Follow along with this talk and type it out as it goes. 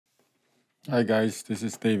Hi guys, this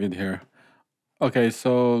is David here. Okay,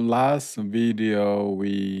 so last video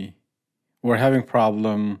we were having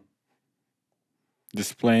problem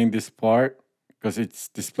displaying this part because it's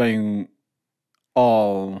displaying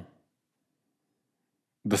all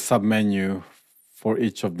the submenu for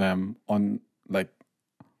each of them on like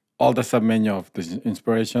all the submenu of the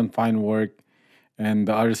inspiration, fine work, and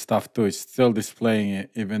the other stuff too. It's still displaying it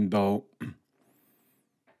even though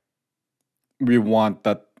we want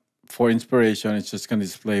that for inspiration it's just gonna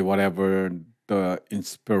display whatever the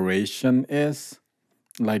inspiration is.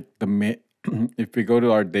 Like if we go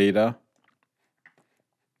to our data,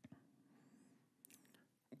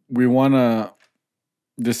 we want to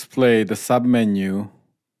display the submenu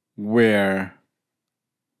where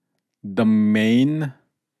the main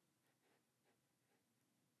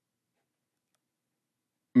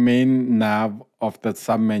nav of that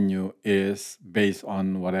submenu is based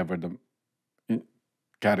on whatever the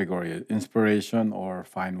category is, inspiration or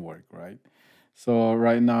fine work, right? So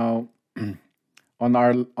right now on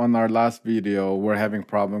our last video we're having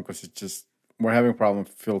problem because we're having problem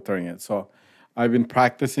filtering it. So I've been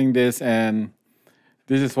practicing this and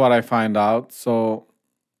this is what I find out. So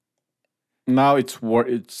now it's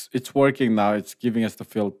working now. It's giving us the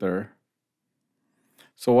filter.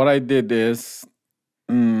 So what I did is,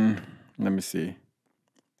 let me see.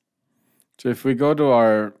 So if we go to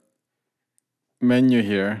our menu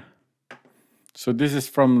here, so this is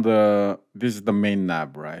this is the main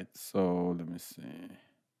nav, right? So let me see.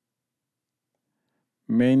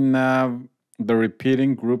 Main nav, the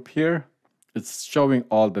repeating group here, it's showing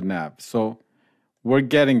all the nav. So we're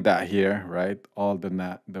getting that here, right? All the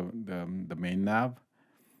nav, the main nav.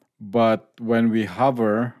 But when we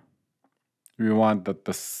hover, we want that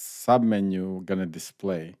the submenu gonna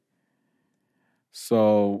display.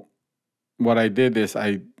 So what I did is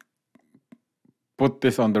I put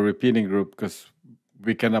this on the repeating group because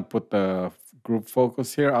we cannot put the group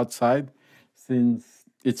focus here outside. Since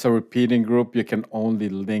it's a repeating group, you can only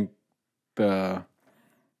link the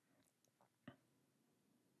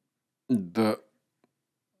the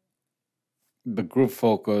the group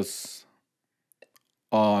focus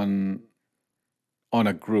on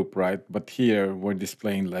a group, right? But here we're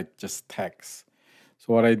displaying like just text.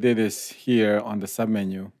 So what I did is here on the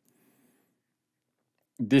submenu,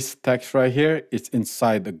 this text right here is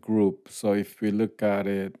inside the group. So if we look at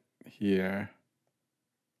it here,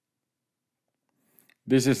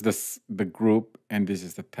 this is the group and this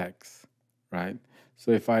is the text, right?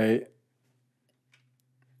 So if let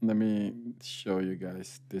me show you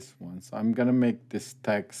guys this one. So I'm gonna make this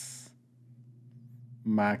text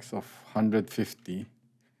max of 150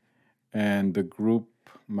 and the group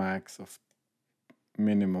max of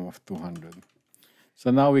minimum of 200. So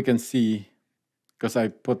now we can see, because I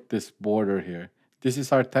put this border here, this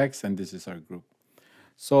is our text and this is our group.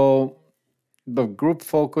 So the group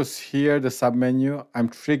focus here, the submenu, I'm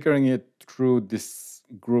triggering it through this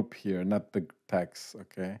group here, not the text,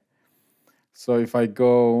 okay? So if I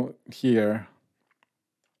go here,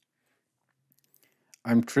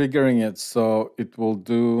 I'm triggering it so it will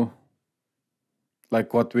do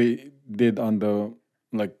like what we did on the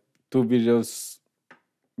like 2 videos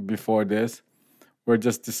before this. We're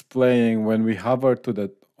just displaying when we hover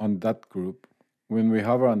on that group, when we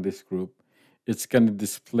hover on this group, it's going to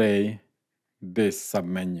display this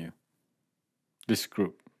submenu, this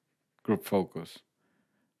group focus.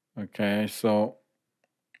 Okay, so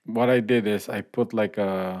what I did is I put like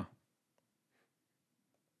a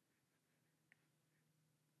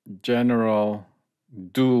general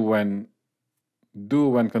do when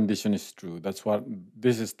condition is true. That's what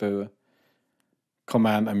this is the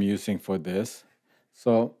command I'm using for this.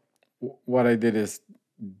 So what I did is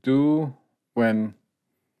do when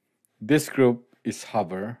this group is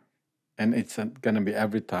hover, and it's going to be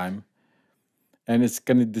every time, and it's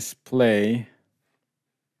going to display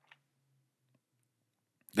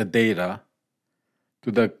the data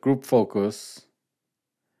to the group focus,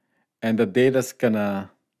 and the data's going to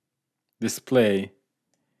display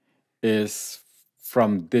is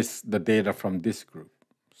from the data from this group.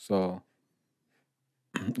 So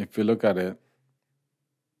if you look at it,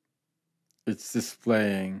 it's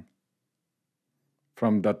displaying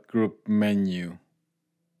from that group menu.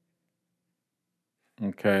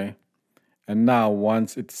 Okay, and now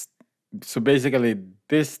once it's so basically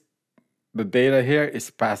the data here is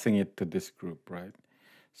passing it to this group, right?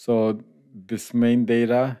 So this main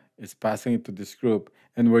data is passing it to this group,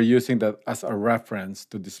 and we're using that as a reference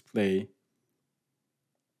to display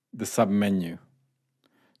the submenu.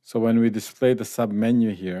 So when we display the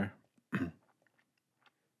submenu here,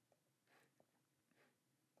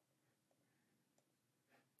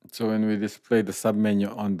 So when we display the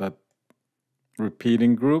submenu on that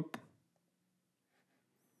repeating group,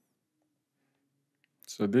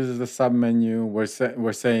 so this is the submenu.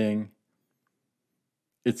 We're saying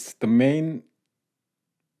it's the main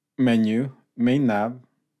menu, main nav,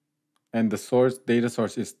 and the source data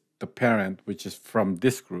source is the parent, which is from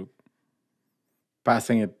this group,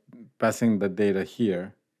 passing the data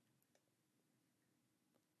here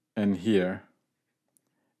and here.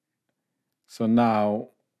 So now,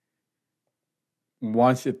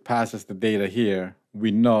 once it passes the data here,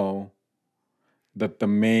 we know that the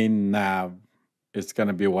main nav is going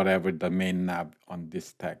to be whatever the main nav on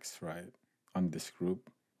this text, right? On this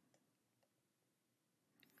group.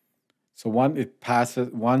 So once it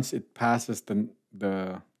passes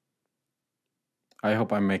the I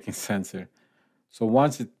hope I'm making sense here. So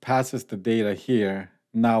once it passes the data here,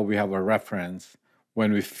 now we have a reference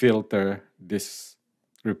when we filter this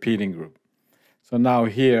repeating group. So now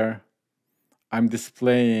here, I'm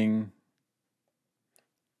displaying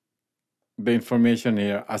the information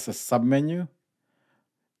here as a submenu,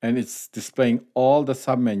 and it's displaying all the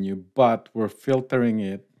submenu, but we're filtering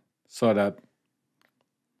it so that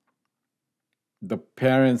the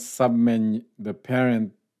parent submenu, the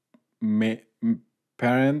parent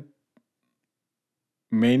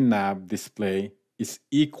main nav display is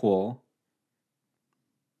equal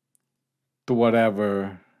to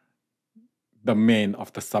whatever the main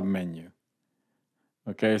of the submenu.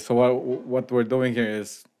 Okay, so what we're doing here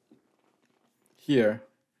is here,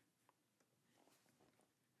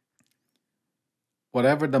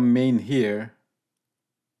 whatever the main here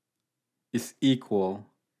is equal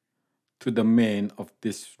to the main of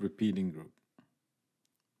this repeating group,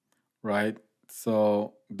 right?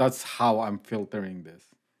 So that's how I'm filtering this.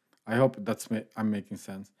 I hope I'm making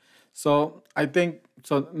sense. So I think,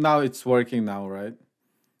 so now it's working now, right?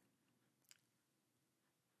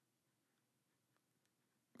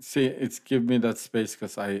 See, it's give me that space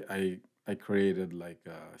because I created like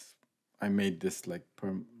I made this like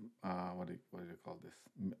what do you call this?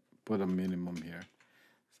 Put a minimum here.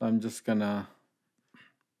 So I'm just gonna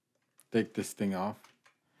take this thing off.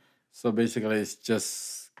 So basically, it's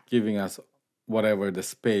just giving us whatever the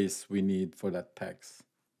space we need for that text.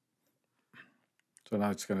 So now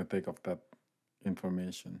it's gonna take off that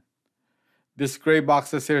information. This gray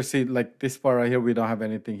boxes here, see, like this part right here, we don't have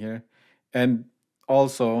anything here, and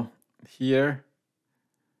also here,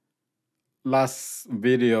 last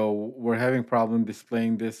video, we're having problem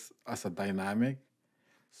displaying this as a dynamic.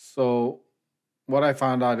 So what I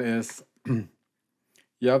found out is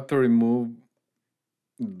you have to remove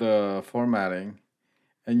the formatting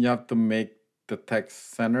and you have to make the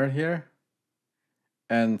text center here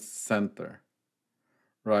and center,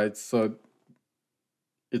 right? So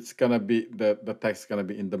it's gonna be, the text is gonna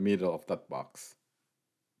be in the middle of that box,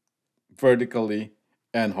 vertically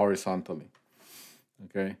and horizontally.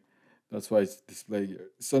 Okay, that's why it's displayed here.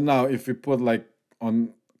 So now if we put like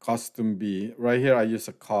on custom B, right here I use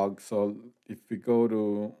a cog. So if we go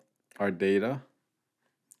to our data,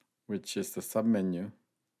 which is the submenu,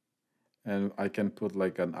 and I can put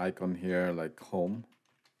like an icon here like home.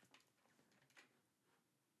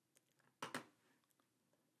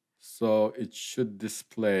 So it should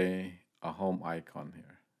display a home icon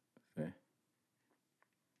here. Okay.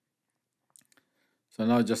 So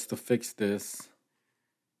now just to fix this,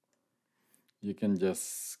 you can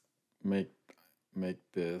just make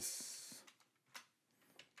this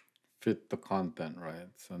fit the content, right?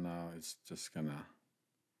 So now it's just gonna,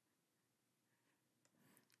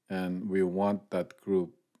 and we want that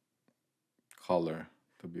group color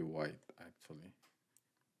to be white actually.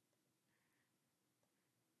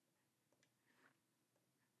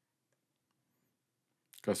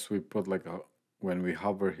 Because we put like a, when we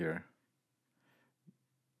hover here,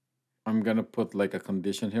 I'm gonna put like a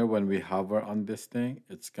condition here. When we hover on this thing,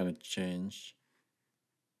 it's gonna change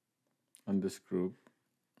on this group.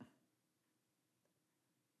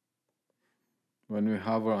 When we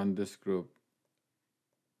hover on this group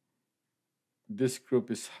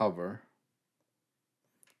is hover.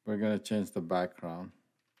 We're gonna change the background,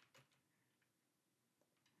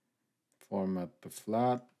 format to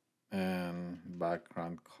flat, and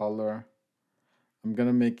background color. I'm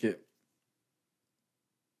gonna make it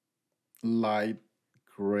light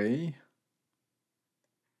gray.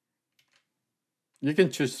 You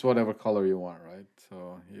can choose whatever color you want, right?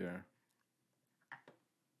 So here.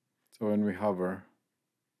 So when we hover,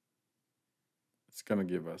 it's gonna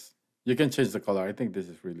give us, you can change the color. I think this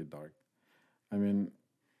is really dark. I mean,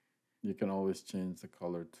 you can always change the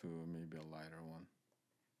color to maybe a lighter one.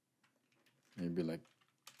 Maybe like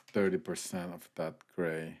 30% of that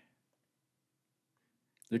gray.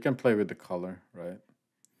 You can play with the color, right?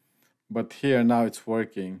 But here now it's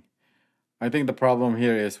working. I think the problem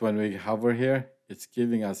here is when we hover here, it's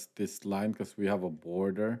giving us this line because we have a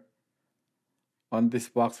border on this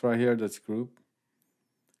box right here that's group.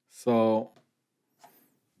 So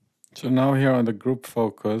now here on the group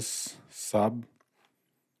focus sub,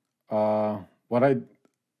 what I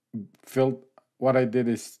filled, what I did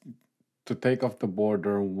is to take off the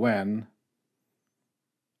border when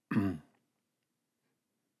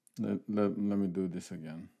let me do this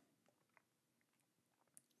again.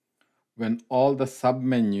 When all the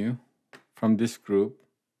submenu from this group,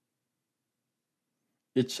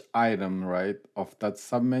 each item, right, of that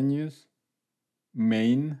submenu's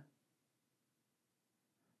main.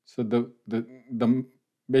 So the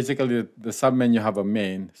basically the submenu have a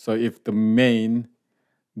main. So if the main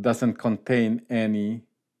doesn't contain any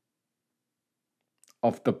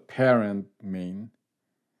of the parent main,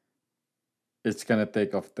 it's gonna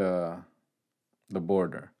take off the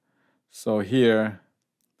border. So here,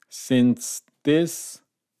 since this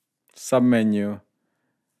submenu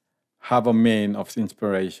have a main of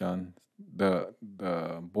inspiration, the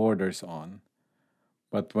border's on,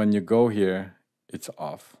 but when you go here, it's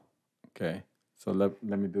off. Okay, so let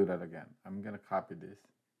me do that again. I'm gonna copy this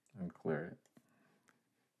and clear it.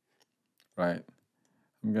 Right,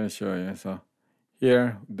 I'm gonna show you. So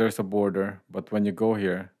here, there's a border, but when you go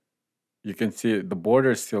here, you can see the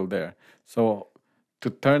border is still there. So to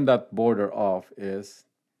turn that border off is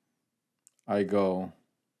I go,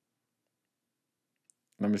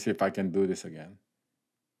 let me see if I can do this again.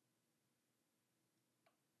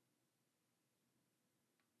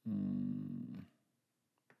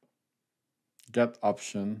 Get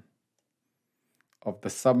option of the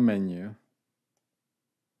submenu,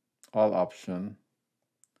 all option.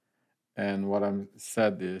 And what I'm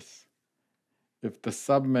said is if the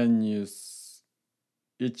submenus,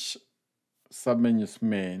 each submenu's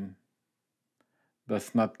main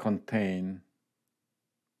does not contain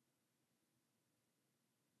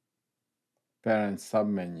parent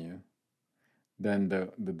submenu, then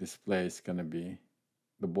the display is going to be,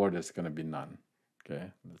 the border is going to be none.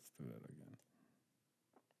 Okay, let's do that again.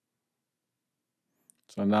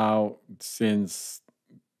 So now, since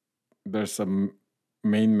there's a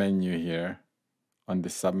main menu here on the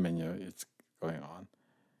submenu, it's going on.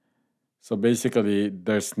 So basically,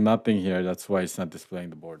 there's nothing here. That's why it's not displaying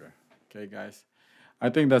the border. Okay, guys. I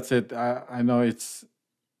think that's it. I know it's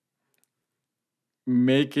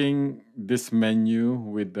making this menu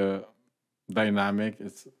with the dynamic.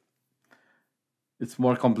 It's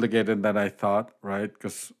more complicated than I thought, right?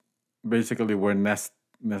 Because basically we're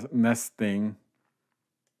nesting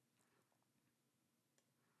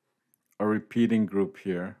a repeating group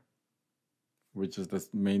here, which is the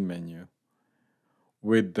main menu,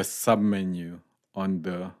 with the submenu on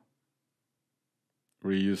the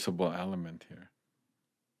reusable element here.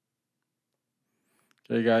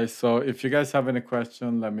 Okay, guys, so if you guys have any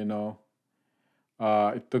question, let me know.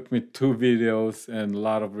 It took me 2 videos and a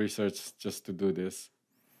lot of research just to do this.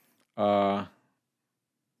 I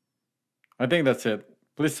think that's it.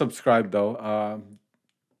 Please subscribe though,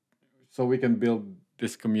 so we can build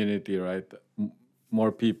this community, right?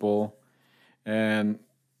 More people and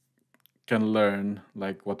can learn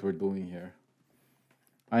like what we're doing here.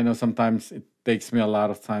 I know sometimes it takes me a lot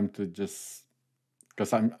of time to just,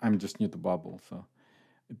 because I'm just new to Bubble, so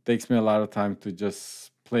it takes me a lot of time to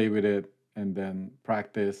just play with it and then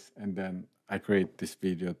practice, and then I create this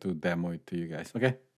video to demo it to you guys. Okay,